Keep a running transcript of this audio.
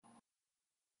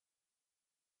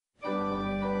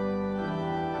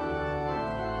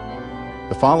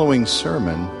The following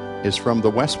sermon is from the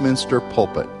Westminster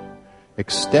pulpit,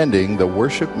 extending the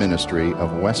worship ministry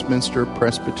of Westminster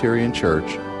Presbyterian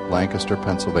Church, Lancaster,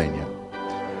 Pennsylvania.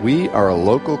 We are a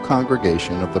local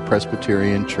congregation of the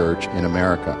Presbyterian Church in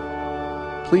America.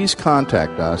 Please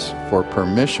contact us for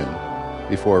permission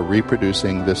before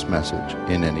reproducing this message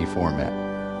in any format.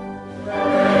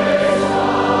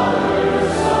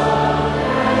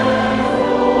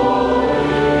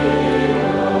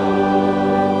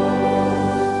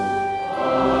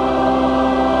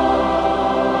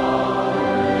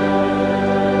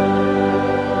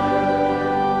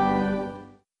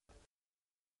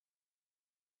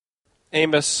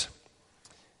 Amos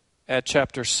at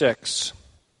chapter 6.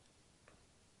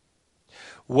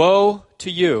 Woe to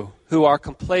you who are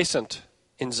complacent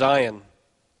in Zion,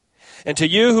 and to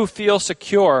you who feel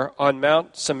secure on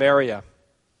Mount Samaria.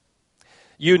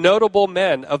 You notable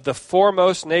men of the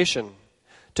foremost nation,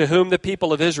 to whom the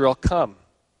people of Israel come.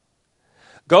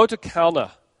 Go to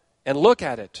Calneh and look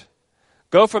at it.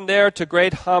 Go from there to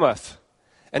great Hamath,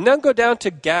 and then go down to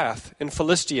Gath in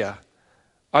Philistia.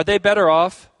 Are they better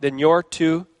off than your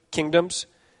two kingdoms?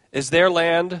 Is their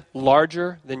land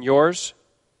larger than yours?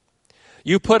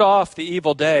 You put off the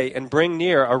evil day and bring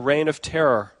near a reign of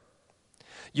terror.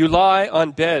 You lie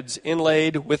on beds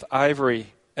inlaid with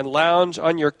ivory and lounge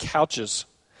on your couches.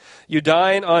 You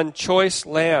dine on choice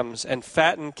lambs and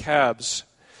fattened calves.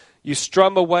 You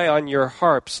strum away on your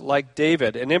harps like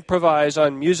David and improvise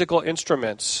on musical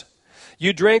instruments.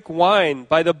 You drink wine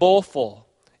by the bowlful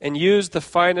and use the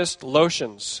finest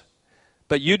lotions,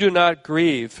 but you do not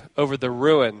grieve over the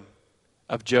ruin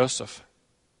of Joseph.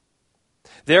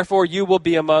 Therefore you will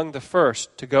be among the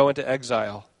first to go into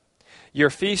exile. Your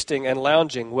feasting and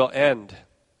lounging will end.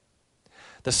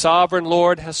 The sovereign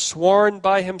Lord has sworn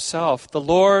by himself, the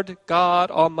Lord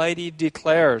God Almighty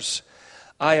declares,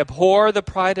 I abhor the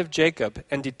pride of Jacob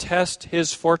and detest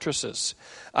his fortresses.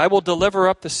 I will deliver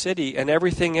up the city and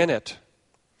everything in it.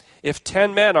 If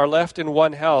 10 men are left in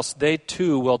one house, they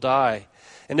too will die.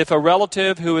 And if a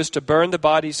relative who is to burn the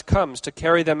bodies comes to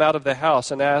carry them out of the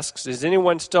house and asks, is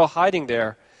anyone still hiding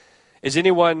there? Is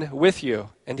anyone with you?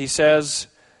 And he says,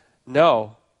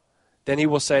 no. Then he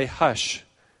will say, hush,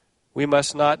 we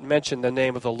must not mention the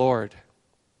name of the Lord.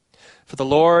 For the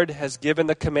Lord has given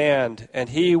the command, and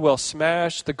he will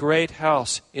smash the great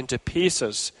house into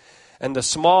pieces and the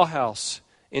small house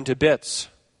into bits.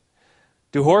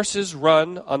 Do horses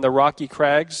run on the rocky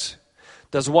crags?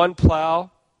 Does one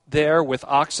plow there with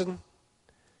oxen?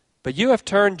 But you have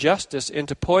turned justice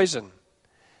into poison,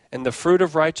 and the fruit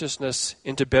of righteousness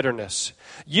into bitterness.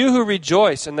 You who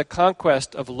rejoice in the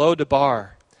conquest of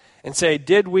Lo-debar, and say,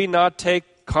 did we not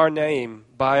take Karnaim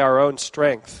by our own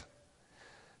strength?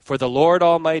 For the Lord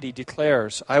Almighty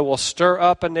declares, I will stir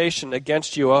up a nation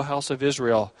against you, O house of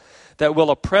Israel, that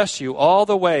will oppress you all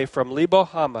the way from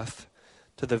Lebo-Hamath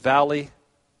to the valley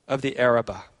of the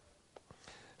Arabah.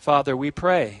 Father, we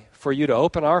pray for you to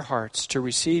open our hearts to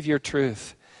receive your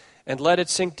truth and let it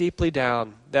sink deeply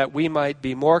down, that we might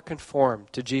be more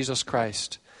conformed to Jesus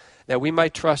Christ, that we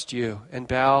might trust you and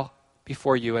bow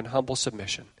before you in humble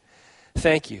submission.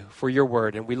 Thank you for your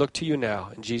word, and we look to you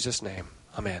now in Jesus' name.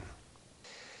 Amen.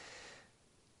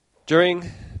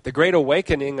 During the Great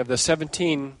Awakening of the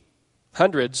 1700s,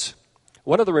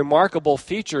 one of the remarkable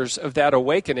features of that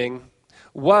awakening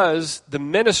was the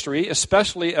ministry,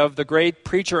 especially of the great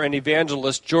preacher and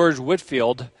evangelist George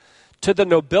Whitefield, to the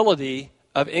nobility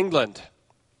of England.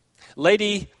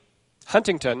 Lady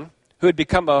Huntington, who had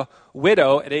become a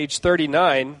widow at age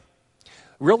 39,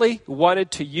 really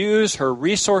wanted to use her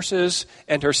resources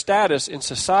and her status in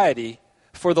society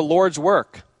for the Lord's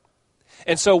work.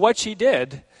 And so what she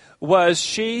did was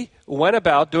she went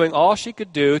about doing all she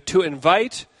could do to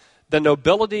invite the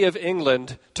nobility of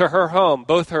England to her home,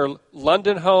 both her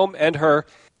London home and her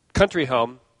country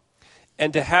home,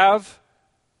 and to have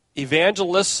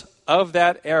evangelists of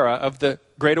that era, of the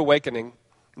Great Awakening,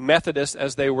 Methodists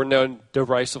as they were known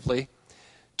derisively,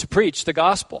 to preach the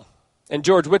gospel. And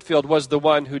George Whitefield was the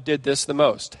one who did this the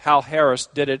most. Hal Harris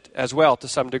did it as well to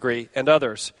some degree, and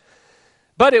others.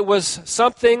 But it was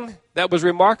something that was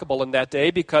remarkable in that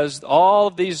day, because all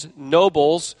of these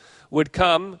nobles would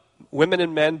come, women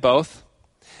and men both,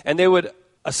 and they would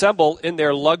assemble in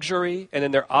their luxury and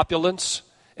in their opulence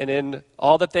and in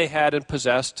all that they had and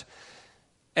possessed,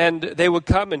 and they would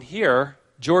come and hear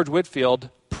George Whitefield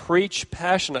preach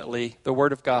passionately the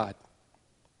Word of God.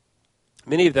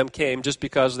 Many of them came just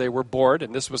because they were bored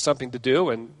and this was something to do,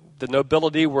 and the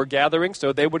nobility were gathering,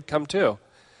 so they would come too.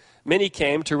 Many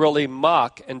came to really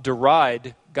mock and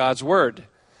deride God's Word.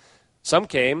 Some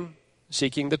came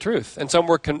seeking the truth, and some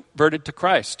were converted to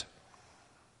Christ.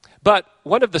 But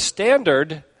one of the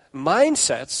standard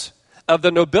mindsets of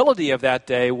the nobility of that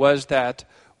day was that,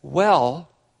 well,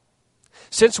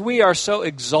 since we are so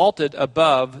exalted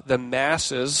above the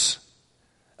masses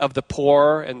of the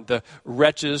poor and the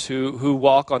wretches who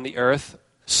walk on the earth,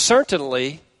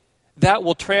 certainly that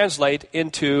will translate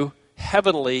into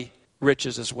heavenly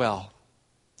riches as well.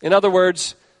 In other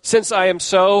words, since I am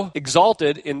so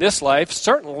exalted in this life,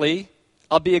 certainly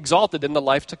I'll be exalted in the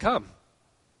life to come.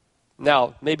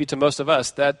 Now, maybe to most of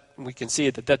us, that we can see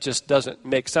that just doesn't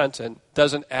make sense and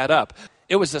doesn't add up.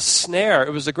 It was a snare.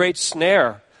 It was a great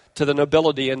snare to the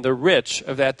nobility and the rich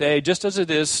of that day, just as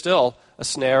it is still a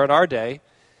snare in our day.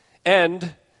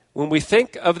 And when we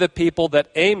think of the people that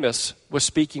Amos was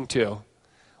speaking to,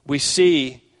 we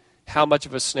see how much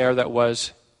of a snare that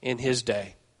was in his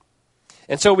day.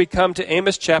 And so we come to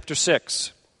Amos chapter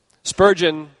 6.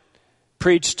 Spurgeon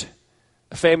preached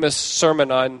a famous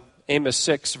sermon on Amos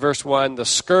 6, verse 1, the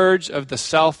scourge of the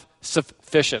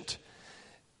self-sufficient.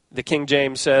 The King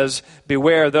James says,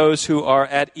 beware those who are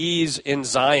at ease in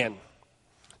Zion.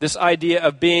 This idea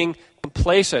of being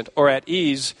complacent or at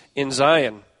ease in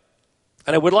Zion.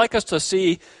 And I would like us to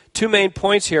see two main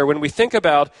points here when we think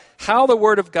about how the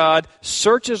Word of God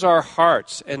searches our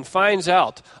hearts and finds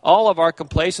out all of our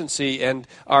complacency and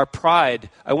our pride.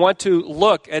 I want to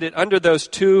look at it under those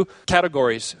two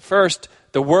categories. First,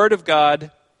 the Word of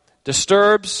God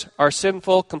disturbs our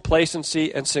sinful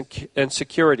complacency and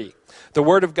security. The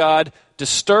Word of God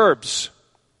disturbs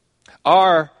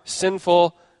our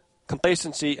sinful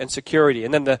complacency and security.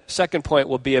 And then the second point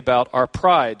will be about our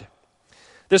pride.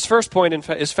 This first point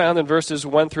is found in verses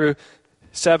 1 through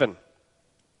 7.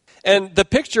 And the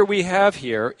picture we have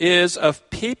here is of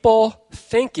people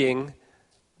thinking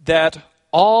that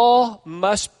all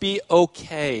must be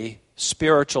okay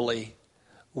spiritually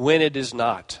when it is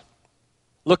not.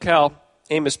 Look how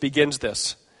Amos begins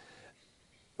this.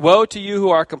 Woe to you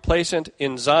who are complacent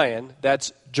in Zion,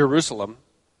 that's Jerusalem,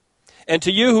 and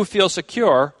to you who feel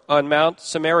secure on Mount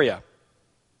Samaria.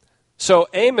 So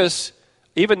Amos,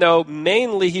 even though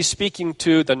mainly he's speaking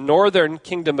to the northern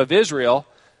kingdom of Israel,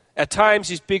 at times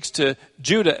he speaks to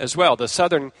Judah as well, the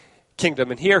southern kingdom.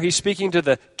 And here he's speaking to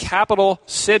the capital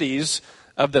cities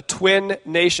of the twin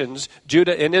nations,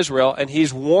 Judah and Israel, and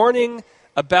he's warning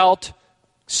about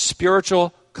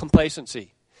spiritual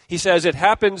complacency. He says it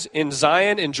happens in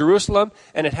Zion, in Jerusalem,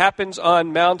 and it happens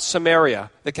on Mount Samaria,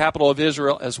 the capital of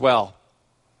Israel as well.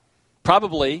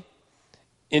 Probably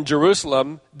in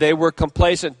Jerusalem, they were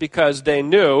complacent because they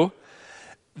knew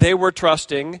they were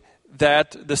trusting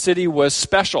that the city was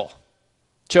special,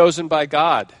 chosen by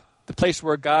God, the place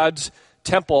where God's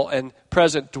temple and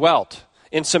presence dwelt.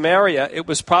 In Samaria, it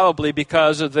was probably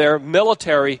because of their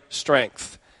military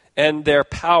strength and their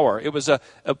power. It was a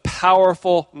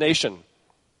powerful nation.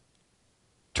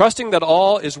 Trusting that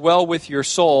all is well with your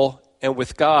soul and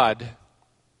with God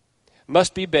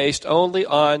must be based only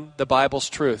on the Bible's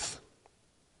truth.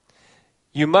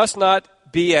 You must not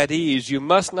be at ease. You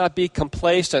must not be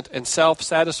complacent and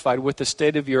self-satisfied with the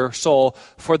state of your soul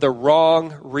for the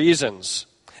wrong reasons.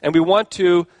 And we want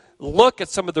to look at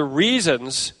some of the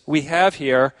reasons we have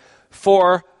here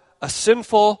for a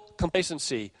sinful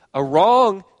complacency, a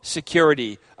wrong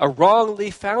security, a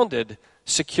wrongly founded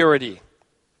security.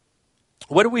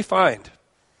 What do we find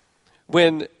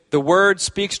when the Word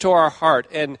speaks to our heart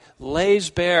and lays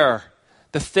bare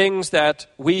the things that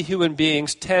we human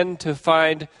beings tend to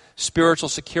find spiritual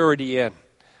security in?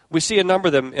 We see a number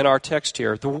of them in our text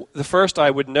here. The first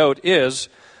I would note is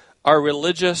our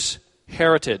religious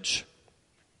heritage.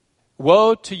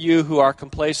 Woe to you who are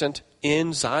complacent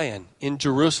in Zion, in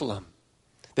Jerusalem.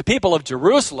 The people of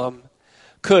Jerusalem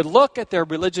could look at their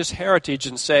religious heritage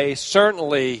and say,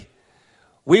 certainly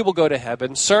we will go to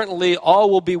heaven. Certainly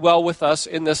all will be well with us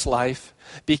in this life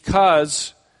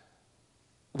because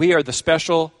we are the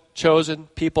special, chosen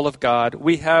people of God.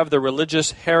 We have the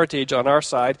religious heritage on our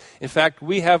side. In fact,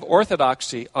 we have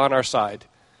orthodoxy on our side.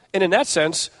 And in that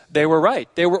sense, they were right.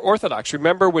 They were orthodox.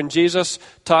 Remember when Jesus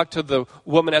talked to the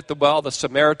woman at the well, the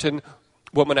Samaritan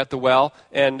woman at the well,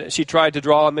 and she tried to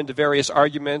draw him into various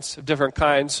arguments of different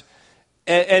kinds.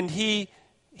 And he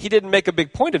didn't make a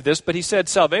big point of this, but he said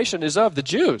salvation is of the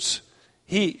Jews.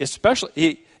 He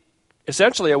essentially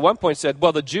at one point said,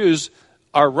 well, the Jews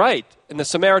are right and the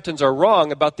Samaritans are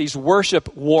wrong about these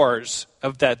worship wars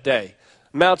of that day.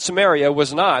 Mount Samaria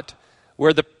was not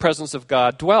where the presence of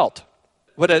God dwelt.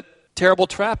 What a terrible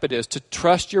trap it is to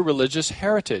trust your religious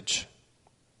heritage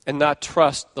and not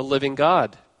trust the living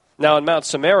God. Now in Mount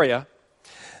Samaria,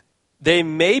 they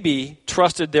maybe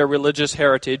trusted their religious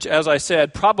heritage. As I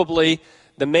said, probably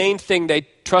the main thing they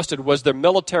trusted was their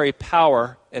military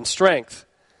power and strength.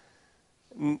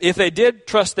 if they did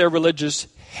trust their religious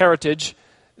heritage,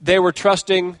 they were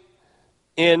trusting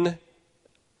in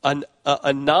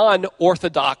a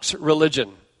non-orthodox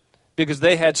religion because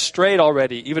they had strayed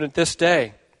already, even at this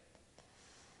day.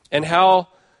 And how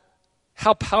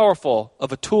powerful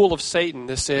of a tool of Satan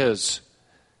this is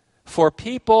for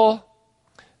people,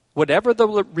 whatever the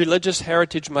religious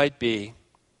heritage might be,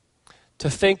 to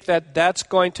think that that's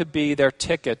going to be their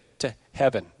ticket to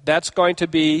heaven. That's going to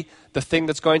be the thing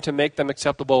that's going to make them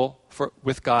acceptable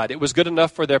with God. It was good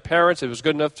enough for their parents. It was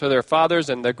good enough for their fathers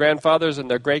and their grandfathers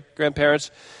and their great-grandparents.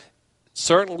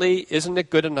 Certainly, isn't it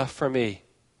good enough for me?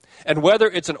 And whether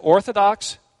it's an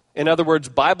orthodox, in other words,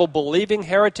 Bible-believing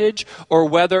heritage, or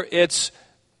whether it's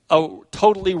a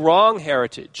totally wrong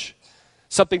heritage,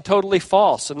 something totally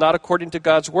false and not according to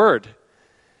God's Word,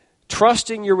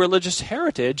 trusting your religious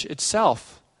heritage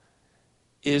itself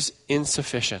is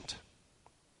insufficient.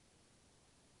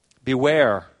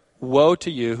 Beware, woe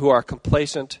to you who are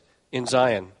complacent in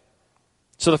Zion.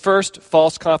 So the first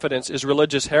false confidence is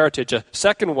religious heritage. A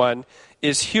second one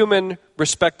is human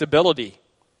respectability.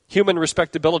 Human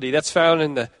respectability. That's found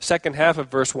in the second half of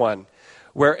verse 1,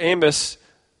 where Amos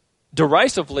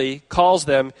derisively calls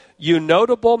them, "You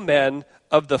notable men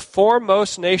of the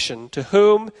foremost nation to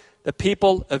whom the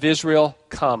people of Israel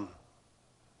come."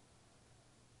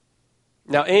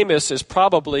 Now Amos is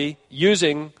probably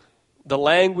using the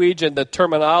language and the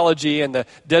terminology and the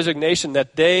designation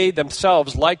that they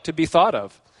themselves like to be thought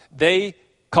of. They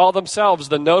call themselves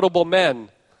the notable men.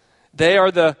 They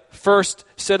are the first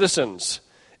citizens.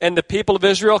 And the people of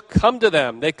Israel come to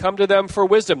them. They come to them for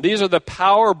wisdom. These are the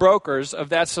power brokers of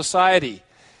that society.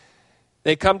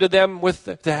 They come to them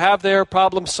to have their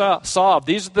problems solved.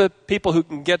 These are the people who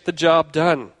can get the job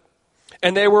done.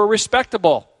 And they were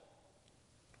respectable.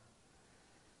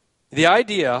 The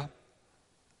idea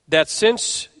that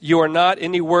since you are not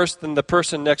any worse than the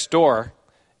person next door,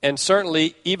 and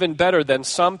certainly even better than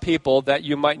some people that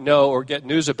you might know or get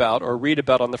news about or read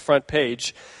about on the front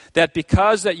page, that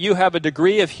because that you have a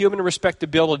degree of human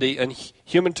respectability in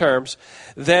human terms,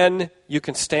 then you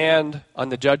can stand on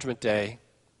the judgment day,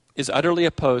 is utterly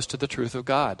opposed to the truth of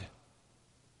God.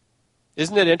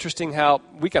 Isn't it interesting how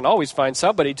we can always find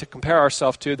somebody to compare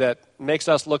ourselves to that makes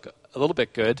us look a little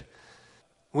bit good?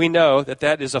 We know that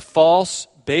that is a false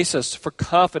basis for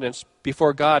confidence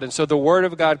before God. And so the Word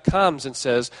of God comes and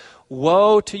says,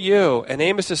 woe to you. And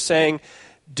Amos is saying,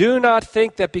 do not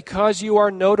think that because you are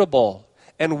notable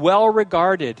and well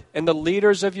regarded and the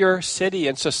leaders of your city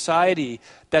and society,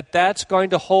 that that's going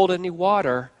to hold any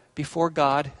water before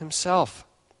God himself.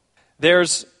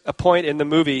 There's a point in the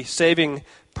movie Saving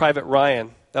Private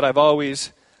Ryan that I've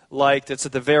always liked. It's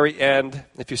at the very end.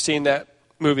 If you've seen that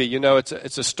movie, you know it's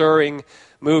a stirring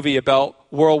movie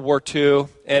about World War II.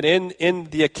 And in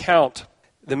the account,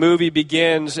 the movie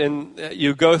begins and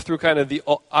you go through kind of the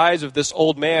eyes of this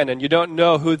old man, and you don't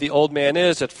know who the old man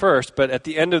is at first, but at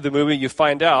the end of the movie you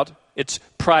find out it's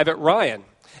Private Ryan.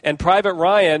 And Private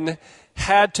Ryan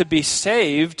had to be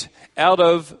saved out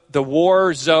of the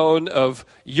war zone of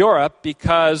Europe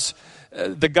because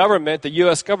the government, the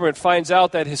U.S. government, finds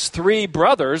out that his 3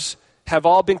 brothers have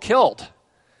all been killed.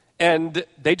 And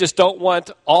they just don't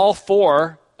want all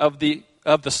 4 of the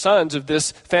sons of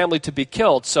this family to be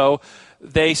killed. So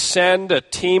they send a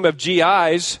team of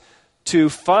GIs to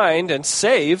find and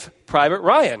save Private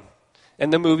Ryan.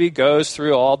 And the movie goes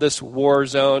through all this war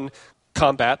zone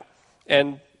combat.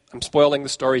 And I'm spoiling the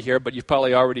story here, but you've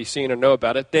probably already seen or know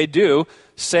about it. They do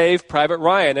save Private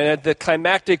Ryan. And at the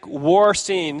climactic war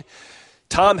scene,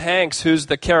 Tom Hanks, who's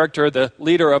the character, the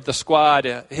leader of the squad,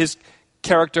 his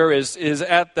character is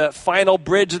at the final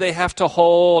bridge they have to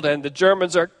hold, and the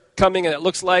Germans are coming, and it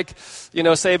looks like,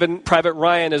 saving Private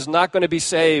Ryan is not going to be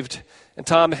saved. And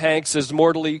Tom Hanks is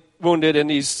mortally wounded, and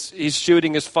he's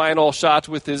shooting his final shots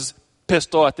with his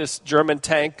pistol at this German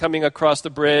tank coming across the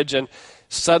bridge, and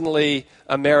suddenly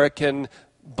American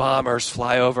bombers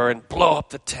fly over and blow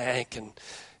up the tank, and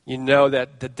you know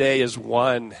that the day is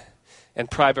won.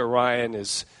 And Private Ryan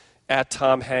is at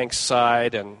Tom Hanks'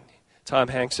 side, and Tom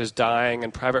Hanks is dying,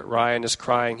 and Private Ryan is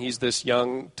crying. He's this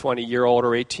young 20-year-old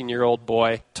or 18-year-old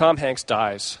boy. Tom Hanks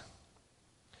dies.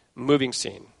 Moving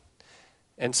scene.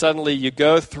 And suddenly you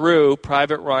go through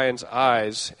Private Ryan's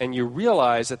eyes, and you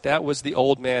realize that that was the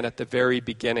old man at the very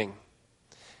beginning.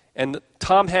 And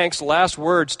Tom Hanks' last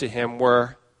words to him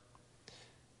were,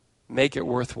 make it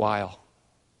worthwhile.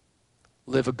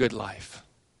 Live a good life.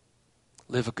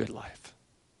 Live a good life.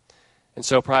 And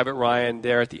so Private Ryan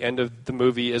there at the end of the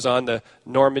movie is on the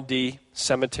Normandy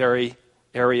cemetery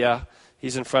area.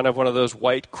 He's in front of one of those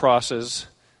white crosses,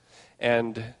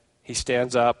 and he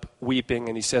stands up weeping,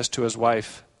 and he says to his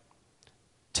wife,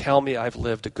 tell me I've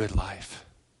lived a good life.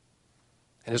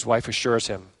 And his wife assures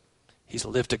him, he's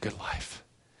lived a good life.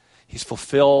 He's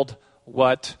fulfilled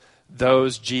what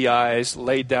those GIs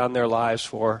laid down their lives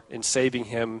for in saving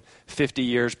him 50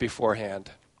 years beforehand.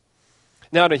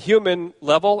 Now, on a human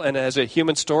level and as a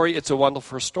human story, it's a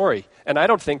wonderful story. And I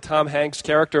don't think Tom Hanks'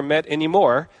 character meant any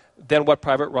more than what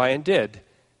Private Ryan did.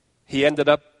 He ended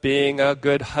up being a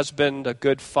good husband, a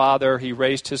good father. He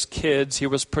raised his kids. He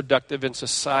was productive in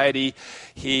society.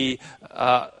 He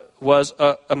was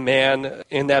a man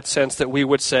in that sense that we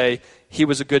would say he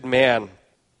was a good man.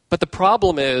 But the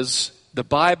problem is the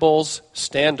Bible's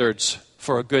standards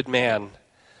for a good man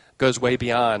goes way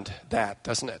beyond that,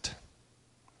 doesn't it?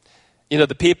 You know,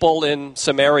 the people in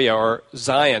Samaria or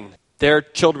Zion, their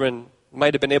children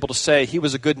might have been able to say he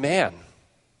was a good man.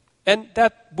 And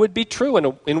that would be true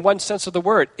in one sense of the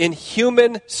word. In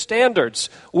human standards,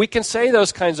 we can say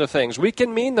those kinds of things. We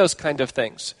can mean those kind of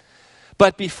things.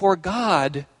 But before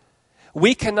God,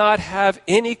 we cannot have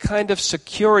any kind of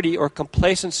security or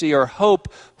complacency or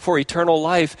hope for eternal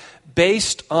life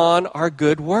based on our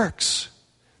good works.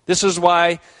 This is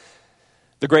why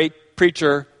the great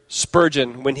preacher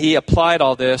Spurgeon, when he applied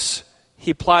all this,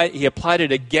 he applied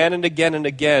it again and again and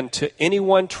again to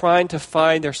anyone trying to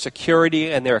find their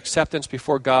security and their acceptance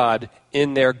before God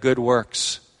in their good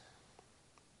works.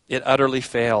 It utterly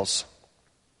fails.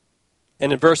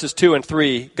 And in verses 2 and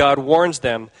 3, God warns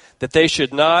them that they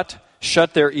should not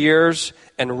shut their ears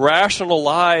and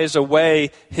rationalize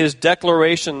away his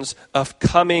declarations of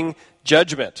coming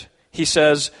judgment. He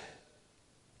says,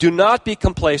 do not be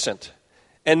complacent.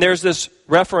 And there's this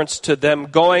reference to them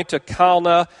going to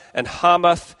Calneh and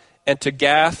Hamath and to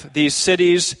Gath. These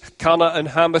cities, Calneh and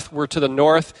Hamath, were to the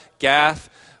north. Gath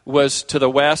was to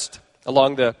the west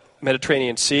along the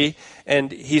Mediterranean Sea.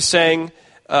 And he's saying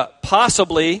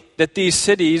possibly that these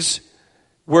cities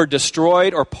were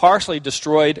destroyed or partially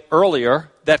destroyed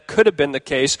earlier. That could have been the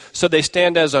case. So they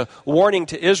stand as a warning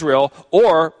to Israel.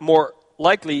 Or more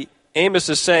likely, Amos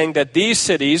is saying that these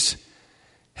cities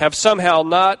have somehow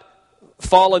not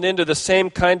fallen into the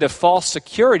same kind of false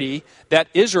security that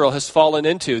Israel has fallen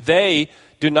into. They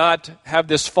do not have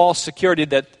this false security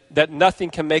that nothing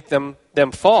can make them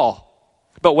fall.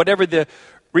 But whatever the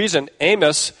reason,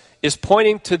 Amos is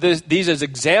pointing to these as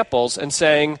examples and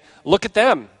saying, look at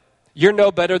them. You're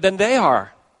no better than they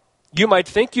are. You might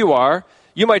think you are.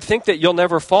 You might think that you'll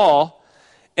never fall.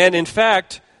 And in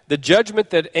fact, the judgment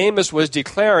that Amos was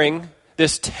declaring,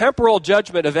 this temporal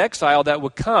judgment of exile that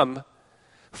would come,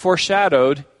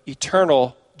 foreshadowed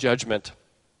eternal judgment.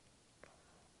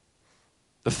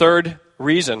 The third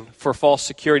reason for false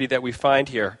security that we find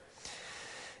here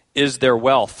is their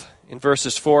wealth. In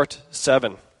verses 4 to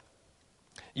 7.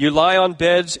 You lie on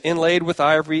beds inlaid with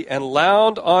ivory and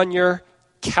lounge on your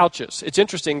couches. It's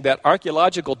interesting that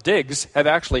archaeological digs have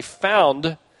actually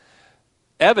found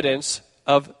evidence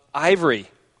of ivory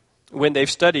when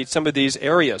they've studied some of these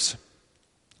areas.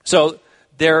 So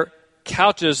their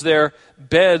couches, their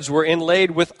beds were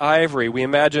inlaid with ivory. We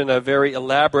imagine a very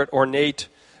elaborate, ornate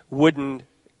wooden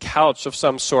couch of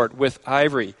some sort with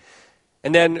ivory.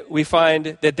 And then we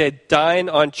find that they dine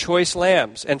on choice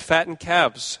lambs and fattened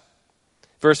calves.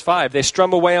 Verse 5, they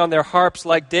strum away on their harps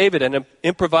like David and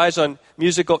improvise on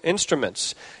musical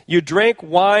instruments. You drink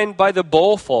wine by the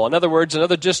bowlful. In other words,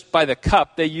 just by the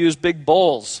cup. They use big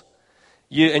bowls.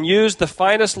 And use the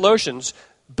finest lotions,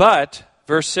 but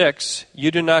verse 6, you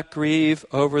do not grieve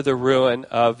over the ruin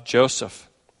of Joseph.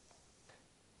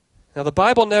 Now, the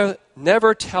Bible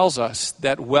never tells us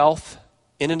that wealth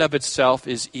in and of itself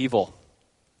is evil,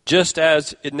 just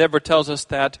as it never tells us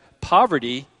that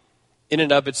poverty in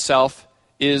and of itself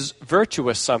is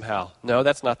virtuous somehow. No,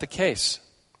 that's not the case.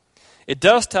 It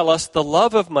does tell us the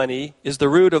love of money is the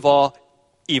root of all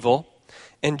evil,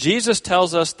 and Jesus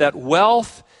tells us that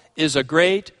wealth is a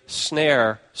great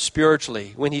snare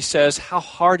spiritually when he says how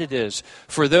hard it is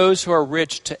for those who are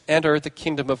rich to enter the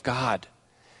kingdom of God.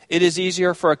 It is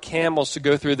easier for a camel to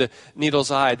go through the needle's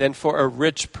eye than for a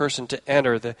rich person to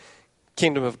enter the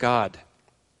kingdom of God.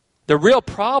 The real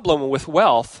problem with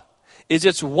wealth is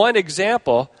it's one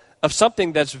example of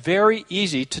something that's very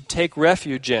easy to take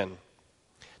refuge in,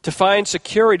 to find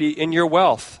security in your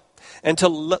wealth, and to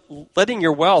letting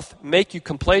your wealth make you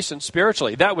complacent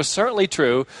spiritually. That was certainly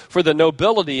true for the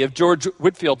nobility of George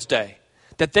Whitefield's day,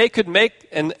 that they could make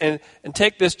and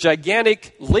take this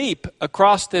gigantic leap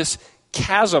across this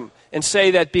chasm and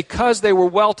say that because they were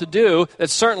well-to-do, that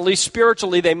certainly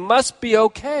spiritually they must be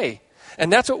okay.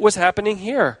 And that's what was happening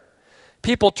here.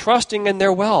 People trusting in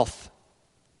their wealth.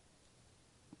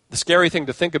 The scary thing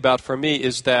to think about for me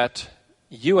is that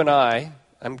you and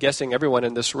I'm guessing everyone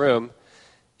in this room,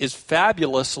 is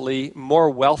fabulously more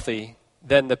wealthy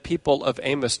than the people of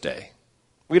Amos' day.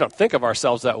 We don't think of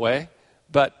ourselves that way,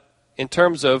 but in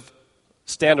terms of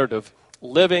standard of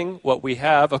living, what we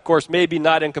have, of course, maybe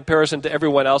not in comparison to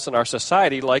everyone else in our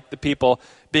society, like the people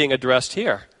being addressed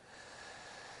here.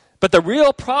 But the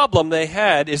real problem they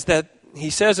had is that, he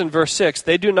says in verse 6,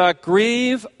 they do not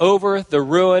grieve over the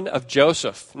ruin of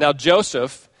Joseph. Now,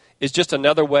 Joseph is just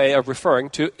another way of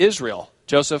referring to Israel.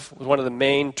 Joseph was one of the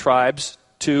main tribes.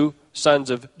 2 sons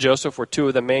of Joseph were 2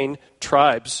 of the main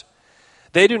tribes.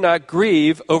 They do not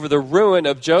grieve over the ruin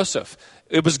of Joseph.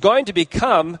 It was going to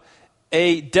become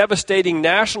a devastating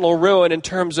national ruin in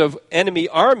terms of enemy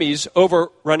armies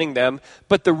overrunning them,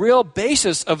 but the real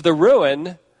basis of the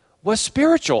ruin was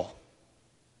spiritual.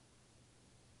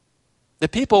 The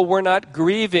people were not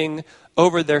grieving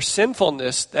over their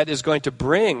sinfulness that is going to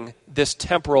bring this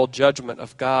temporal judgment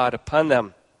of God upon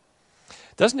them.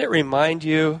 Doesn't it remind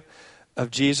you of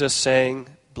Jesus saying,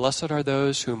 "Blessed are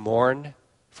those who mourn,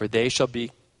 for they shall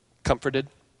be comforted"?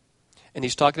 And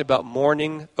he's talking about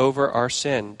mourning over our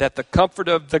sin, that the comfort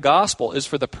of the gospel is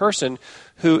for the person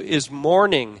who is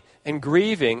mourning and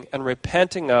grieving and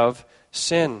repenting of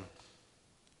sin.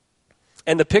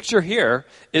 And the picture here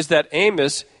is that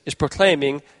Amos is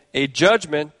proclaiming a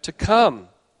judgment to come.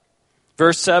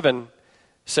 Verse 7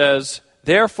 says,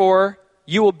 "Therefore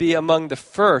you will be among the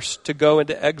first to go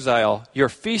into exile. Your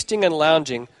feasting and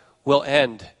lounging will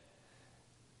end."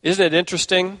 Isn't it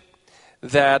interesting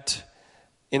that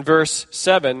in verse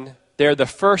 7, they're the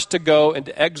first to go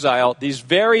into exile? These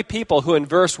very people who in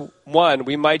verse 1,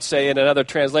 we might say in another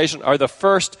translation, are the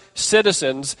first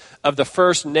citizens of the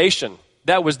first nation.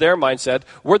 That was their mindset.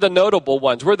 We're the notable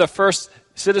ones. We're the first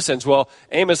citizens. Well,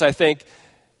 Amos, I think,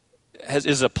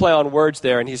 is a play on words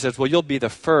there, and he says, well, you'll be the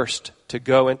first to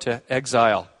go into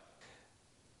exile.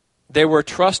 They were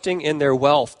trusting in their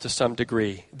wealth to some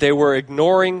degree. They were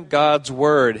ignoring God's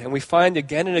word. And we find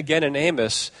again and again in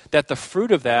Amos that the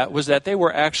fruit of that was that they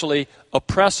were actually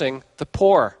oppressing the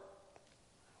poor.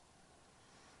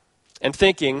 And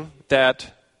thinking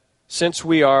that since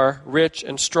we are rich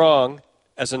and strong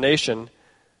as a nation,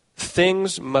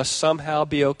 things must somehow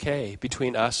be okay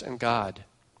between us and God.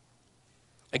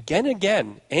 Again and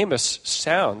again, Amos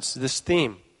sounds this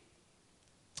theme.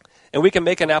 And we can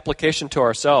make an application to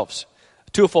ourselves.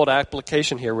 A twofold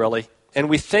application here, really. And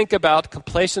we think about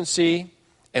complacency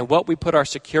and what we put our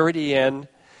security in.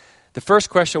 The first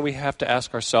question we have to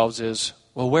ask ourselves is,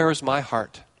 well, where is my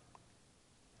heart?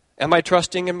 Am I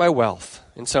trusting in my wealth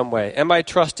in some way? Am I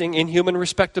trusting in human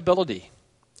respectability?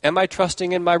 Am I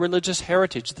trusting in my religious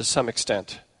heritage to some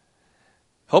extent?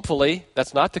 Hopefully,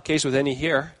 that's not the case with any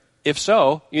here. If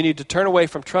so, you need to turn away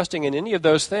from trusting in any of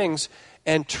those things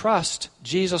and trust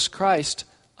Jesus Christ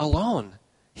alone.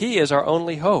 He is our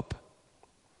only hope.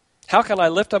 How can I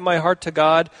lift up my heart to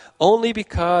God? Only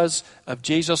because of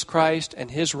Jesus Christ and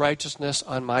His righteousness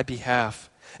on my behalf.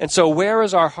 And so where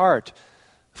is our heart?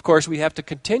 Of course, we have to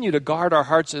continue to guard our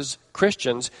hearts as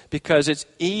Christians because it's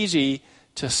easy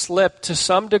to slip to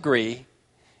some degree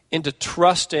into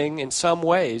trusting in some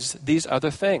ways these other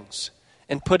things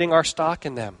and putting our stock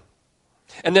in them.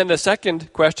 And then the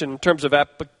second question in terms of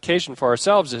application for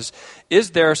ourselves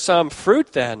is there some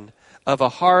fruit then of a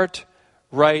heart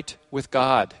right with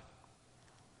God?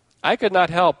 I could not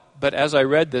help but as I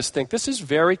read this think this is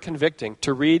very convicting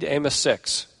to read Amos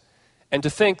 6 and to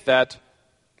think that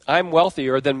I'm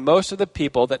wealthier than most of the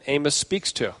people that Amos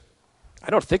speaks to. I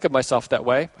don't think of myself that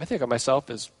way. I think of myself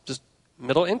as just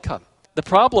middle income. The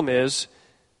problem is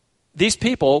these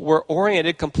people were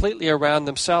oriented completely around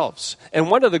themselves.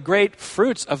 And one of the great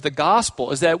fruits of the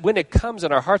gospel is that when it comes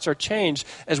and our hearts are changed,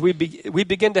 as we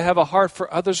begin to have a heart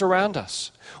for others around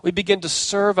us. We begin to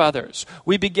serve others.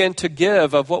 We begin to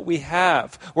give of what we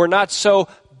have. We're not so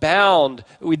bound.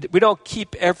 We don't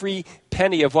keep every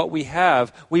penny of what we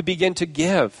have. We begin to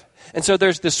give. And so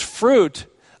there's this fruit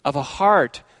of a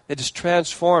heart that is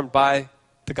transformed by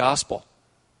the gospel.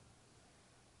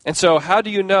 And so how do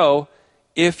you know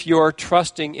if you're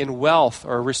trusting in wealth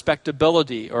or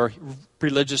respectability or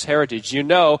religious heritage? You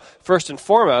know, first and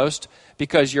foremost,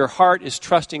 because your heart is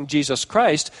trusting Jesus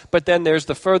Christ, but then there's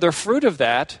the further fruit of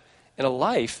that in a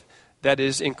life that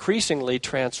is increasingly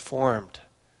transformed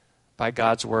by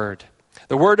God's word.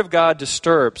 The word of God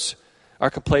disturbs our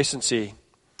complacency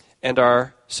and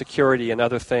our security in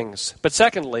other things. But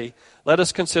secondly, let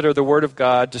us consider the word of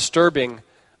God disturbing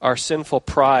our sinful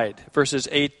pride. Verses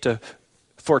 8 to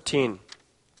 14.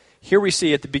 Here we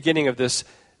see at the beginning of this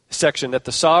section that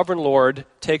the sovereign Lord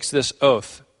takes this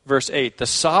oath. verse 8. The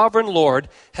sovereign Lord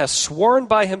has sworn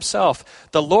by himself.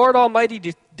 The Lord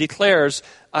Almighty declares,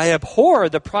 I abhor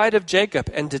the pride of Jacob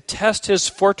and detest his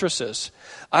fortresses.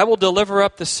 I will deliver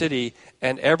up the city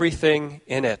and everything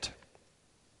in it.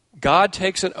 God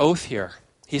takes an oath here.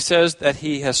 He says that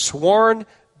he has sworn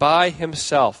by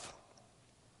himself.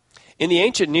 In the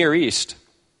ancient Near East,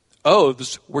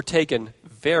 oaths were taken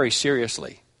very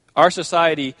seriously. Our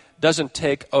society doesn't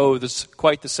take oaths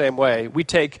quite the same way. We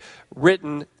take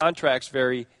written contracts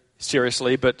very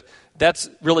seriously, but that's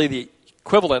really the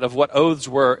equivalent of what oaths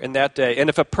were in that day. And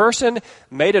if a person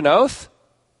made an oath,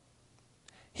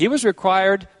 he was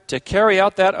required to carry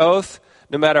out that oath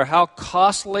no matter how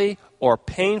costly or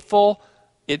painful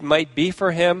it might be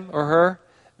for him or her.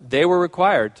 They were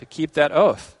required to keep that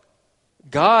oath.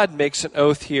 God makes an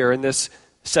oath here in this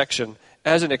section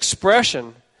as an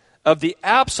expression of the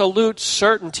absolute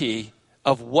certainty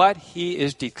of what he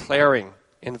is declaring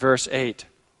in verse 8.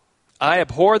 I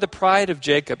abhor the pride of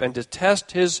Jacob and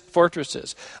detest his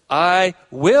fortresses. I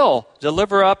will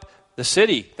deliver up the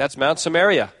city, that's Mount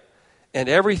Samaria, and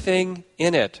everything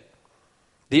in it.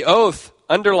 The oath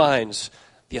underlines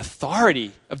the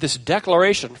authority of this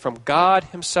declaration from God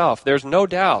himself. There's no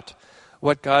doubt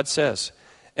what God says.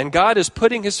 And God is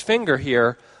putting his finger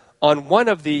here on one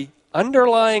of the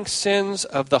underlying sins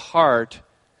of the heart,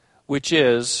 which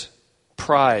is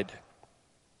pride.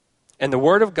 And the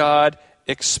Word of God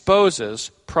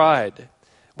exposes pride.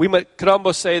 We could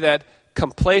almost say that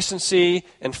complacency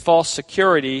and false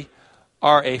security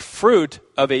are a fruit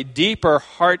of a deeper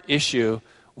heart issue,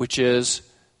 which is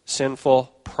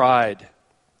sinful pride.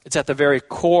 It's at the very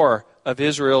core of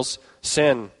Israel's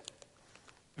sin.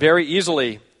 Very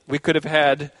easily, we could have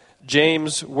had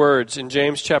James' words in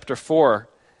James chapter 4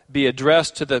 be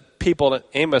addressed to the people in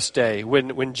Amos day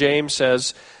when James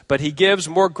says, but he gives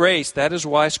more grace. That is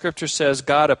why Scripture says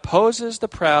God opposes the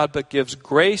proud but gives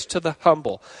grace to the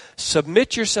humble.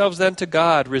 Submit yourselves then to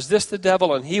God. Resist the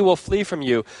devil and he will flee from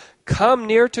you. Come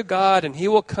near to God and he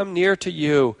will come near to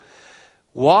you.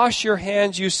 Wash your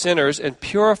hands, you sinners, and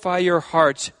purify your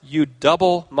hearts, you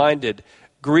double-minded.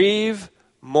 Grieve,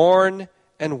 mourn,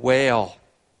 and wail.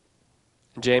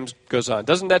 And James goes on.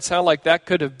 Doesn't that sound like that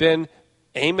could have been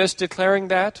Amos declaring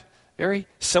that? Very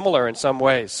similar in some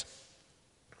ways.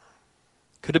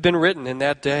 Could have been written in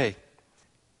that day.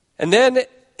 And then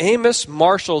Amos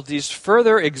marshaled these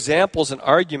further examples and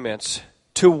arguments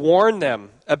to warn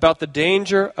them about the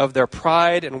danger of their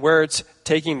pride and where it's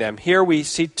taking them. Here we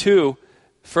see two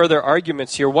further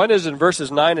arguments here. One is in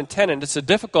verses 9 and 10, and it's a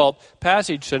difficult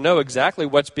passage to know exactly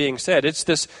what's being said. It's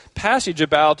this passage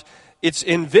about, it's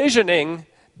envisioning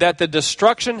that the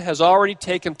destruction has already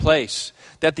taken place,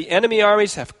 that the enemy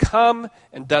armies have come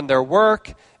and done their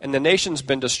work, and the nation's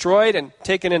been destroyed and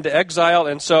taken into exile.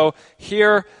 And so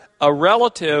here a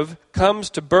relative comes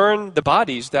to burn the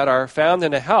bodies that are found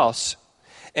in a house.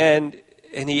 And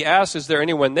he asks, is there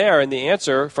anyone there? And the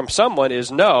answer from someone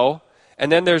is no.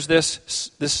 And then there's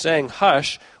this saying,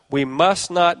 hush, we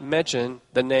must not mention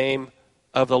the name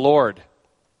of the Lord.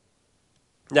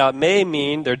 Now, it may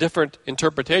mean, there are different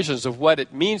interpretations of what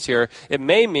it means here. It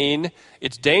may mean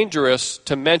it's dangerous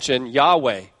to mention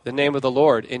Yahweh, the name of the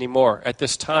Lord, anymore at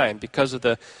this time because of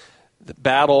the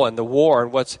battle and the war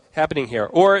and what's happening here.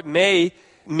 Or it may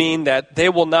mean that they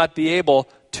will not be able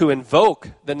to invoke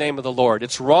the name of the Lord.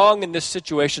 It's wrong in this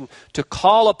situation to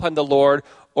call upon the Lord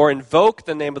or invoke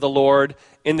the name of the Lord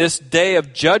in this day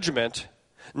of judgment.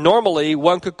 Normally,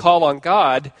 one could call on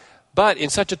God, but in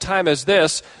such a time as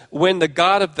this, when the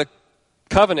God of the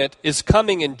covenant is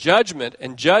coming in judgment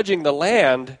and judging the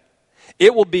land,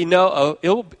 it will be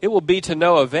to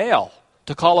no avail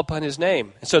to call upon his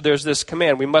name. And so there's this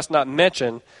command, we must not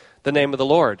mention the name of the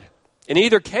Lord. In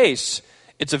either case,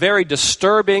 it's a very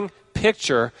disturbing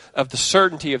picture of the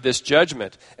certainty of this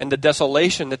judgment and the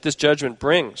desolation that this judgment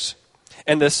brings.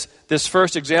 And this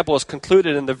first example is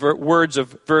concluded in the words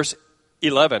of verse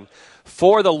 11.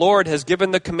 For the Lord has given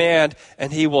the command,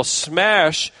 and he will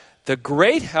smash the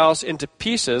great house into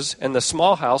pieces and the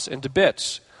small house into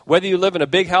bits. Whether you live in a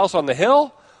big house on the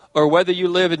hill or whether you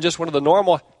live in just one of the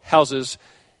normal houses,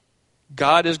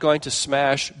 God is going to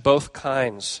smash both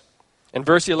kinds. And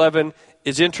verse 11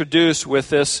 is introduced with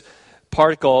this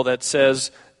particle that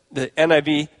says, the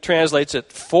NIV translates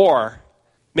it for.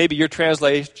 Maybe your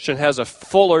translation has a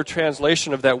fuller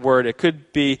translation of that word. It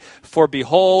could be, for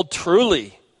behold,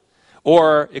 truly.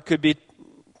 Or it could be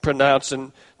pronounced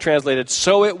and translated,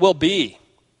 so it will be.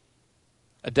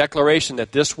 A declaration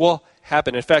that this will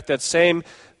happen. In fact, that same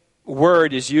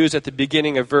word is used at the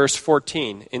beginning of verse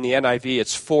 14. In the NIV,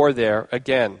 it's for there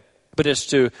again. But it's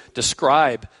to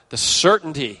describe the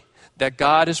certainty that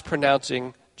God is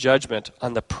pronouncing judgment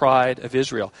on the pride of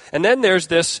Israel. And then there's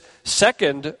this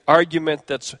second argument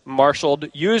that's marshaled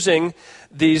using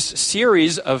these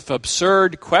series of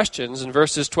absurd questions in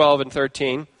verses 12 and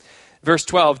 13. Verse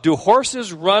 12, do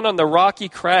horses run on the rocky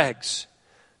crags?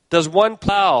 Does one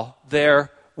plow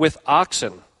there with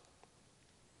oxen?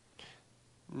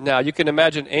 Now, you can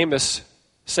imagine Amos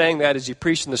saying that as he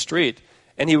preached in the street,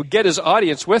 and he would get his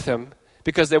audience with him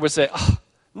because they would say, oh,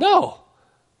 no,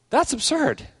 that's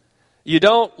absurd. You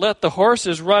don't let the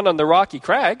horses run on the rocky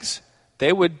crags.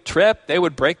 They would trip, they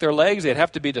would break their legs, they'd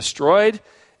have to be destroyed,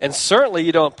 and certainly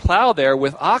you don't plow there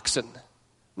with oxen.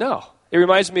 No. It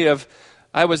reminds me of,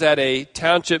 I was at a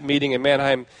township meeting in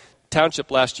Manheim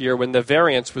Township last year when the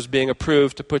variance was being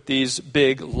approved to put these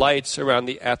big lights around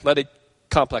the athletic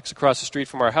complex across the street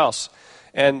from our house.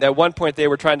 And at one point they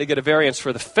were trying to get a variance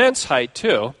for the fence height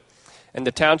too. And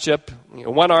the township,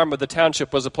 one arm of the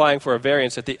township was applying for a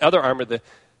variance at the other arm of the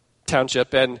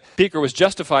township, and the speaker was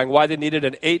justifying why they needed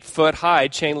an 8-foot high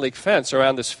chain link fence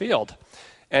around this field.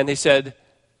 And he said,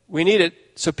 we need it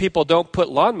so people don't put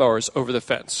lawnmowers over the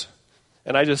fence.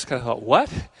 And I just kind of thought, what?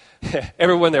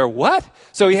 Everyone there, what?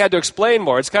 So he had to explain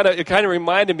more. It kind of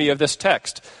reminded me of this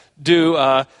text.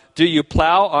 Do you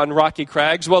plow on rocky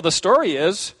crags? Well, the story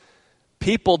is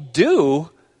people do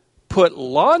put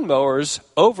lawnmowers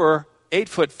over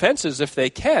 8-foot fences if they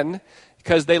can,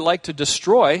 because they like to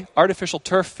destroy artificial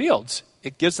turf fields.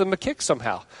 It gives them a kick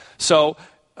somehow. So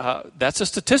that's a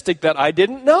statistic that I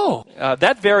didn't know.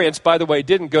 That variance, by the way,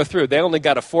 didn't go through. They only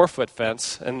got a 4-foot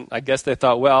fence, and I guess they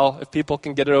thought, well, if people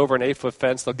can get it over an 8-foot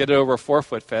fence, they'll get it over a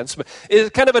 4-foot fence. But it's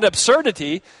kind of an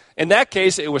absurdity. In that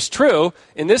case, it was true.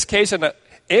 In this case, in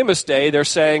Amos Day, they're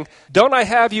saying, don't I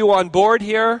have you on board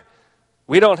here?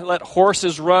 We don't let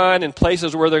horses run in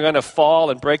places where they're going to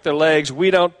fall and break their legs.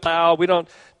 We don't plow. We don't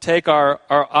take our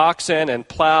oxen and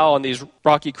plow on these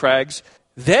rocky crags.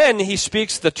 Then he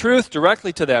speaks the truth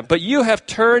directly to them. But you have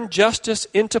turned justice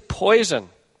into poison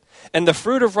and the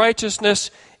fruit of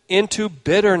righteousness into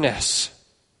bitterness.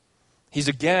 He's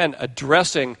again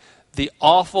addressing the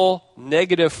awful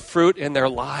negative fruit in their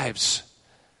lives.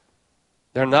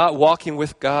 They're not walking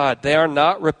with God. They are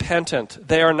not repentant.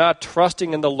 They are not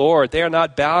trusting in the Lord. They are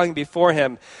not bowing before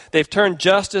Him. They've turned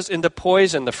justice into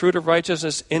poison, the fruit of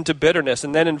righteousness into bitterness.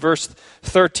 And then in verse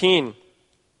 13,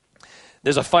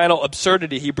 there's a final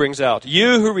absurdity he brings out.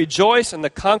 You who rejoice in the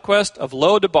conquest of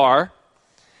Lo-debar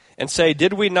and say,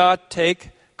 did we not take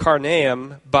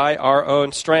Karnaim by our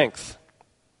own strength?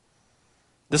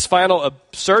 This final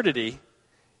absurdity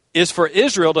is for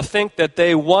Israel to think that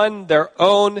they won their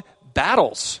own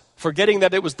battles, forgetting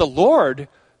that it was the Lord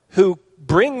who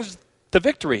brings the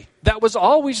victory. That was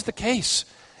always the case.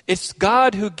 It's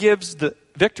God who gives the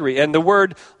victory. And the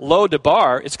word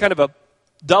Lo-debar, it's kind of a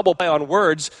double play on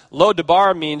words.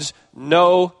 Lo-debar means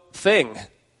no thing.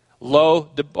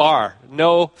 Lo-debar,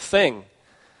 no thing.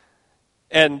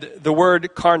 And the word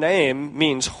Karnaim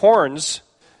means horns.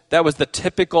 That was the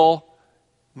typical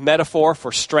metaphor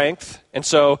for strength. And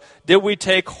so, did we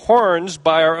take horns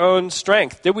by our own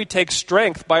strength? Did we take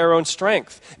strength by our own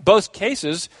strength? In both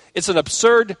cases, it's an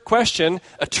absurd question.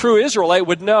 A true Israelite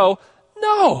would know,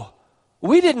 no,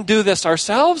 we didn't do this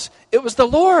ourselves. It was the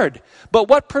Lord. But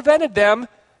what prevented them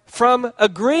from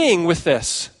agreeing with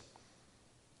this?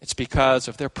 It's because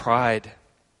of their pride.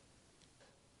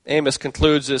 Amos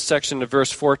concludes this section of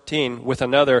verse 14 with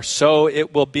another, so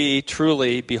it will be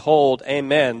truly, behold,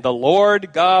 amen. The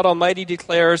Lord God Almighty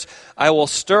declares, I will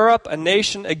stir up a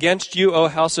nation against you, O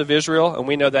house of Israel, and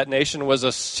we know that nation was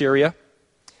Assyria,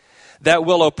 that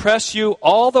will oppress you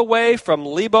all the way from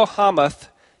Lebo-Hamath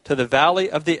to the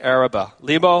valley of the Arabah.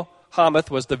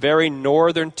 Lebo-Hamath was the very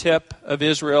northern tip of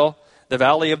Israel. The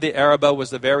valley of the Arabah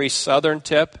was the very southern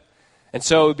tip. And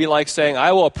so it would be like saying,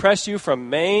 I will oppress you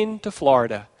from Maine to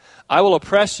Florida. I will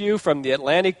oppress you from the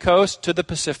Atlantic coast to the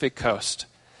Pacific coast.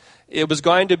 It was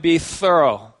going to be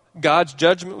thorough. God's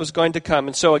judgment was going to come.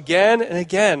 And so again and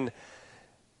again,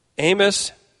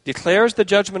 Amos declares the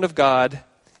judgment of God,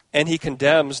 and he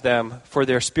condemns them for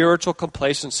their spiritual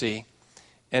complacency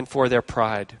and for their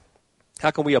pride.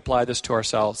 How can we apply this to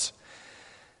ourselves?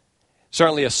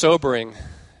 Certainly a sobering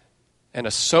and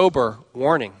a sober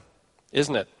warning,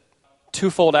 isn't it?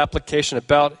 Twofold application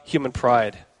about human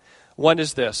pride. One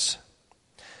is this.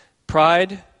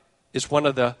 Pride is one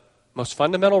of the most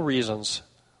fundamental reasons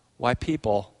why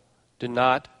people do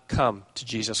not come to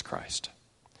Jesus Christ.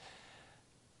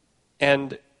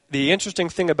 And the interesting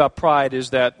thing about pride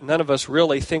is that none of us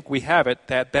really think we have it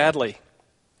that badly.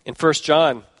 In 1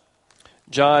 John,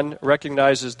 John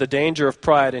recognizes the danger of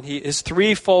pride, and his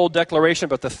threefold declaration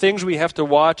about the things we have to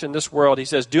watch in this world. He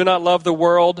says, do not love the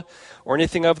world or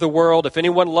anything of the world. If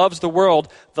anyone loves the world,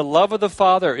 the love of the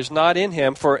Father is not in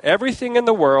him. For everything in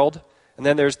the world, and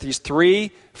then there's these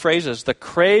three phrases, the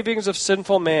cravings of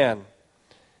sinful man.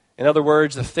 In other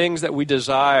words, the things that we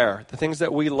desire, the things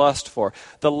that we lust for,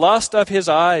 the lust of his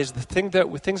eyes, the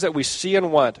things that we see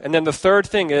and want. And then the third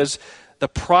thing is the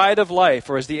pride of life,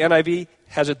 or as the NIV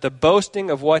has it, the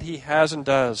boasting of what he has and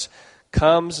does,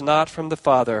 comes not from the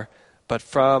Father, but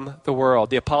from the world.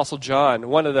 The Apostle John,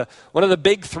 one of the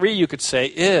big three, you could say,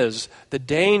 is the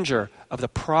danger of the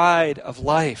pride of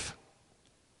life.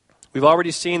 We've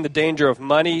already seen the danger of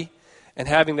money and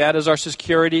having that as our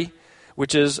security,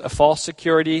 which is a false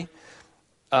security.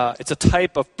 It's a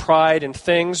type of pride in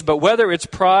things, but whether it's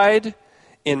pride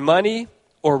in money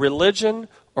or religion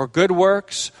or good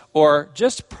works or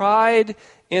just pride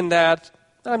in that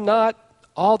I'm not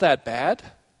all that bad.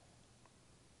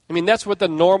 I mean, that's what the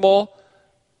normal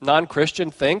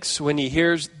non-Christian thinks when he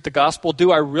hears the gospel.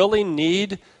 Do I really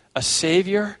need a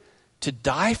Savior to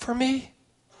die for me?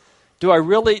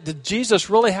 Did Jesus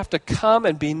really have to come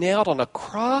and be nailed on a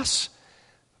cross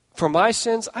for my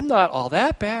sins? I'm not all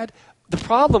that bad. The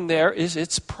problem there is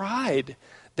it's pride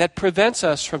that prevents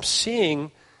us from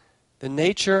seeing the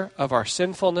nature of our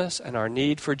sinfulness and our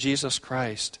need for Jesus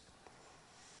Christ.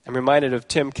 I'm reminded of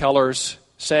Tim Keller's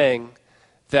saying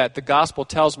that the gospel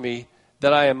tells me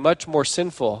that I am much more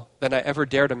sinful than I ever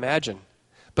dared imagine,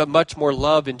 but much more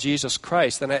love in Jesus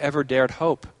Christ than I ever dared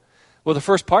hope. Well, the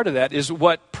first part of that is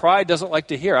what pride doesn't like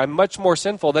to hear. I'm much more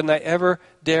sinful than I ever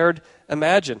dared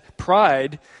imagine.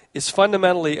 Pride is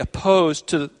fundamentally opposed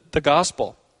to the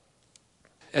gospel.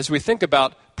 As we think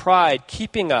about pride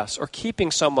keeping us or keeping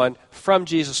someone from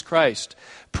Jesus Christ,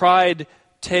 pride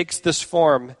takes this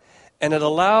form, and it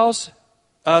allows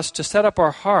us to set up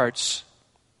our hearts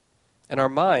and our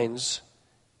minds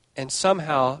and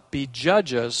somehow be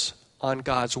judges on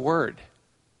God's word.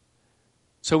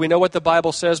 So we know what the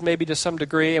Bible says maybe to some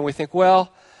degree, and we think,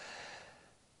 well,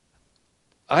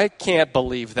 I can't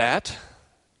believe that.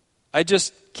 I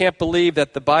just can't believe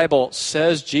that the Bible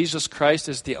says Jesus Christ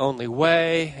is the only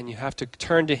way, and you have to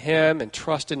turn to him and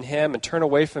trust in him and turn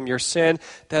away from your sin.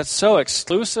 That's so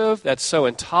exclusive. That's so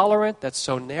intolerant. That's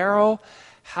so narrow.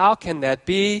 How can that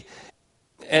be?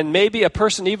 And maybe a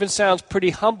person even sounds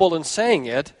pretty humble in saying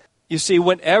it. You see,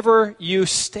 whenever you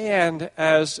stand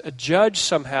as a judge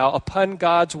somehow upon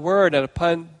God's word and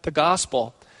upon the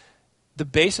gospel, the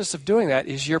basis of doing that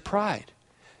is your pride.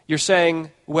 You're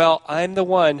saying, well, I'm the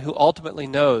one who ultimately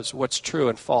knows what's true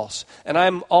and false. And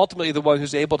I'm ultimately the one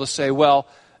who's able to say, well,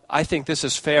 I think this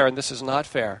is fair and this is not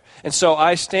fair. And so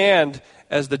I stand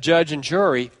as the judge and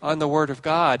jury on the Word of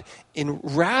God,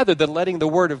 rather than letting the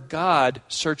Word of God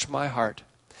search my heart.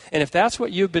 And if that's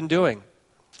what you've been doing,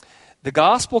 the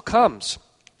gospel comes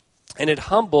and it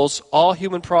humbles all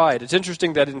human pride. It's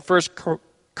interesting that in 1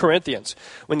 Corinthians,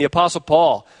 when the Apostle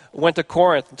Paul went to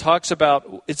Corinth and talks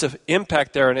about its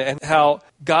impact there and how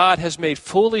God has made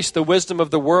foolish the wisdom of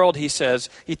the world, he says,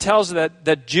 he tells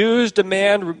that Jews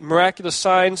demand miraculous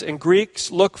signs and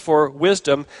Greeks look for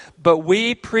wisdom, but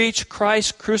we preach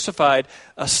Christ crucified,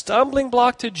 a stumbling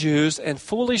block to Jews and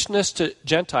foolishness to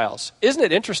Gentiles. Isn't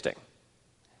it interesting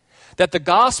that the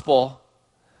gospel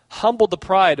humbled the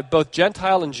pride of both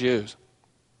Gentile and Jews,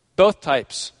 both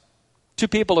types? Two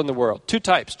people in the world, two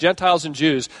types, Gentiles and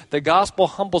Jews. The gospel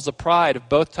humbles the pride of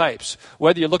both types.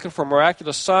 Whether you're looking for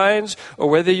miraculous signs or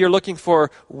whether you're looking for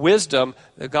wisdom,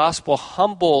 the gospel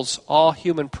humbles all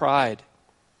human pride.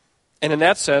 And in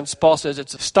that sense, Paul says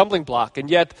it's a stumbling block, and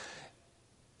yet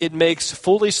it makes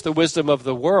foolish the wisdom of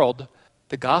the world.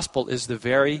 The gospel is the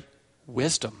very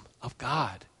wisdom of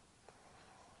God.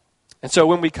 And so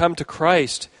when we come to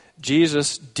Christ,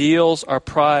 Jesus deals our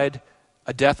pride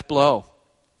a death blow.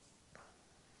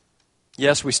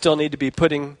 Yes, we still need to be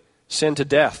putting sin to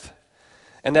death.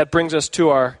 And that brings us to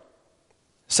our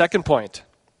second point.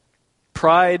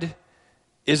 Pride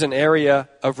is an area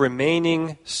of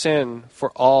remaining sin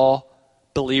for all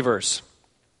believers.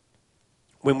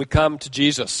 When we come to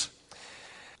Jesus,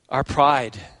 our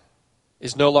pride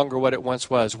is no longer what it once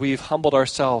was. We've humbled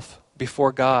ourselves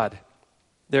before God.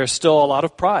 There's still a lot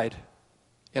of pride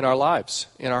in our lives,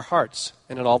 in our hearts,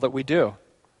 and in all that we do.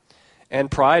 And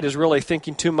pride is really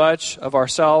thinking too much of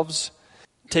ourselves,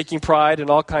 taking pride in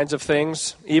all kinds of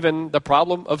things. Even the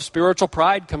problem of spiritual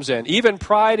pride comes in. Even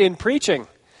pride in preaching.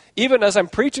 Even as I'm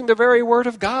preaching the very word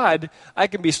of God, I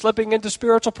can be slipping into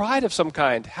spiritual pride of some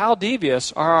kind. How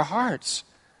devious are our hearts?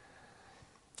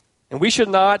 And we should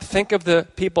not think of the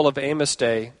people of Amos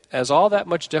Day as all that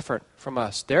much different from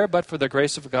us. There, but for the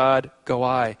grace of God, go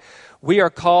I. We are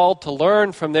called to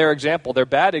learn from their example, their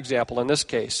bad example in this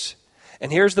case. And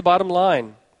here's the bottom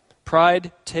line.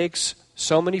 Pride takes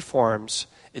so many forms.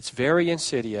 It's very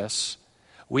insidious.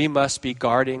 We must be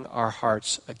guarding our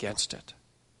hearts against it.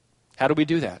 How do we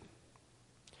do that?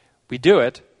 We do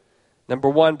it, number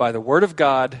one, by the Word of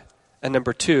God, and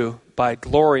number two, by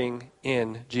glorying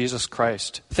in Jesus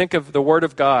Christ. Think of the Word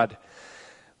of God.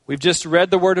 We've just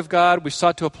read the Word of God. We've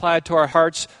sought to apply it to our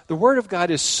hearts. The Word of God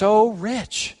is so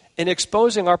rich in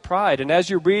exposing our pride. And as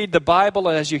you read the Bible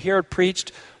and as you hear it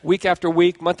preached week after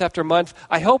week, month after month,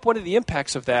 I hope one of the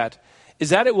impacts of that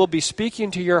is that it will be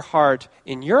speaking to your heart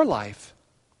in your life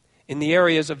in the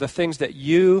areas of the things that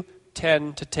you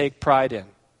tend to take pride in.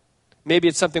 Maybe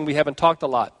it's something we haven't talked a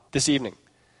lot this evening.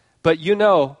 But you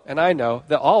know, and I know,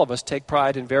 that all of us take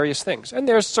pride in various things. And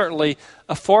there's certainly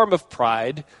a form of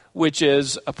pride, which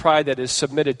is a pride that is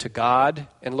submitted to God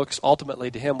and looks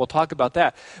ultimately to Him. We'll talk about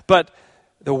that. But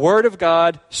the Word of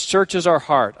God searches our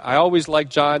heart. I always like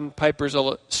John Piper's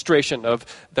illustration of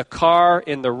the car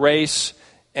in the race,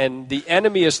 and the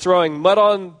enemy is throwing mud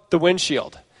on the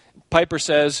windshield. Piper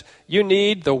says, you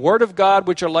need the Word of God,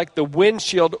 which are like the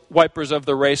windshield wipers of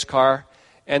the race car,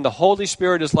 and the Holy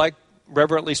Spirit is like,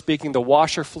 reverently speaking, the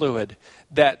washer fluid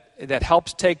that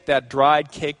helps take that dried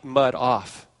caked mud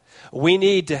off. We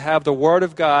need to have the Word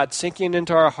of God sinking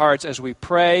into our hearts as we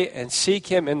pray and seek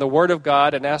Him in the Word of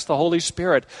God and ask the Holy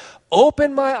Spirit,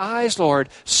 open my eyes, Lord.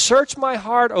 Search my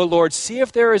heart, O Lord. See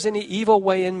if there is any evil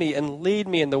way in me and lead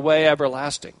me in the way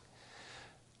everlasting.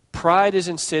 Pride is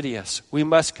insidious. We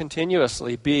must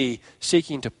continuously be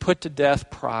seeking to put to death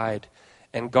pride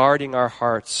and guarding our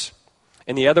hearts.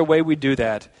 And the other way we do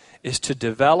that is to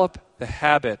develop the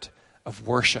habit of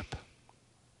worship.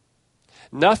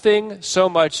 Nothing so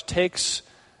much takes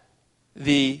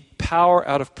the power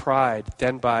out of pride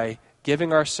than by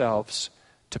giving ourselves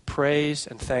to praise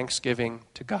and thanksgiving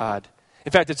to God.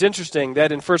 In fact, it's interesting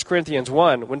that in 1 Corinthians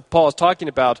 1, when Paul is talking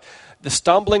about the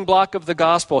stumbling block of the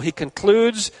gospel, he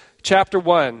concludes chapter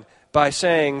 1 by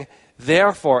saying,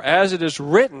 therefore, as it is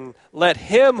written, let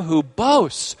him who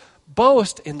boasts,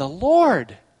 boast in the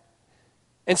Lord.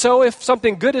 And so if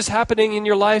something good is happening in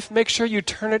your life, make sure you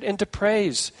turn it into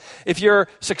praise. If you're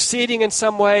succeeding in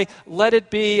some way, let it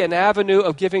be an avenue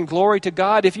of giving glory to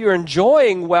God. If you're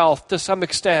enjoying wealth to some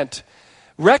extent,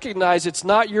 recognize it's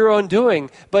not your own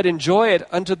doing, but enjoy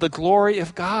it unto the glory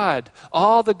of God.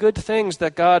 All the good things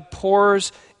that God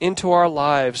pours into our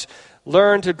lives,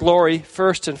 learn to glory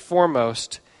first and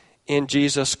foremost in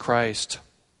Jesus Christ.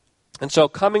 And so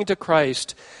coming to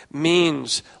Christ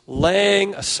means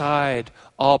laying aside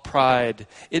all pride.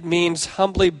 It means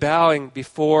humbly bowing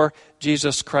before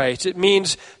Jesus Christ. It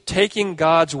means taking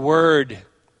God's word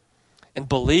and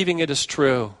believing it is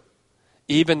true,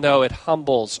 even though it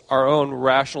humbles our own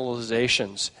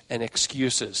rationalizations and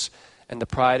excuses and the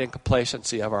pride and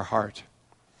complacency of our heart.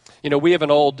 You know, we have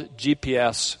an old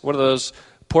GPS, one of those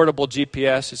portable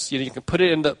GPS. It's, you can put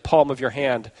it in the palm of your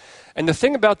hand. And the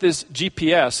thing about this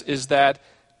GPS is that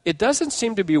it doesn't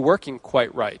seem to be working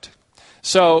quite right.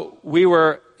 So we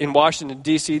were in Washington,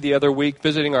 D.C. the other week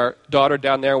visiting our daughter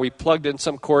down there. We plugged in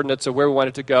some coordinates of where we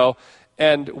wanted to go.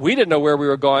 And we didn't know where we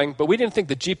were going, but we didn't think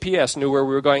the GPS knew where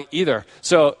we were going either.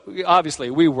 So obviously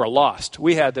we were lost.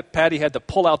 Patty had to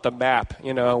pull out the map.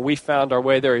 We found our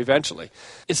way there eventually.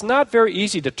 It's not very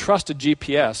easy to trust a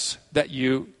GPS that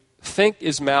you think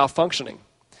is malfunctioning.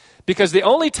 Because the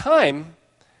only time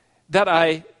that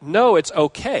I know it's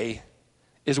okay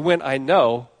is when I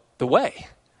know the way,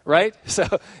 right? So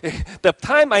the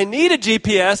time I need a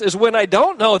GPS is when I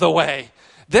don't know the way.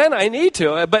 Then I need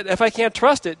to. But if I can't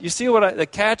trust it, you see the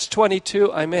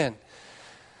catch-22 I'm in.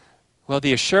 Well,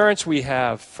 the assurance we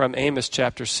have from Amos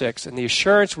chapter 6 and the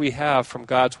assurance we have from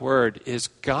God's Word is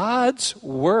God's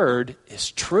Word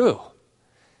is true.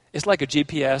 It's like a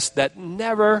GPS that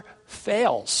never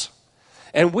fails.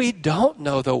 And we don't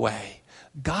know the way.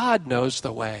 God knows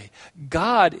the way.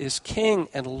 God is King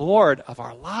and Lord of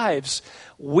our lives.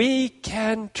 We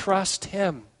can trust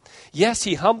Him. Yes,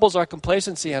 He humbles our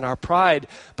complacency and our pride,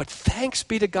 but thanks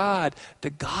be to God, the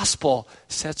gospel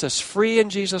sets us free in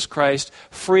Jesus Christ,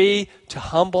 free to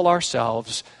humble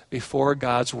ourselves before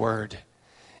God's Word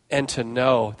and to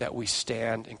know that we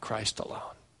stand in Christ alone.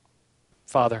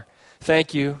 Father,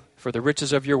 thank you for the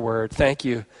riches of your Word. Thank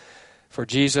you for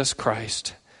Jesus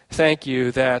Christ. Thank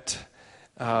you that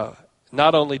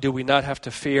not only do we not have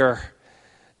to fear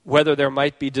whether there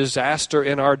might be disaster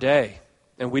in our day,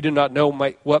 and we do not know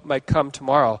what might come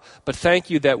tomorrow, but thank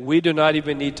you that we do not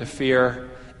even need to fear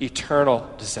eternal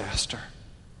disaster.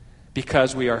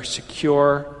 because we are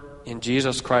secure in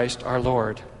Jesus Christ our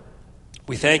Lord.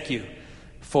 We thank you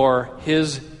for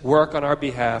his work on our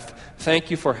behalf.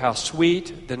 Thank you for how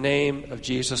sweet the name of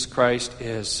Jesus Christ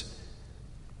is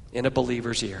in a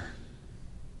believer's ear,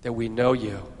 that we know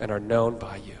you and are known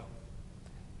by you.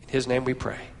 In his name we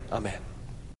pray. Amen.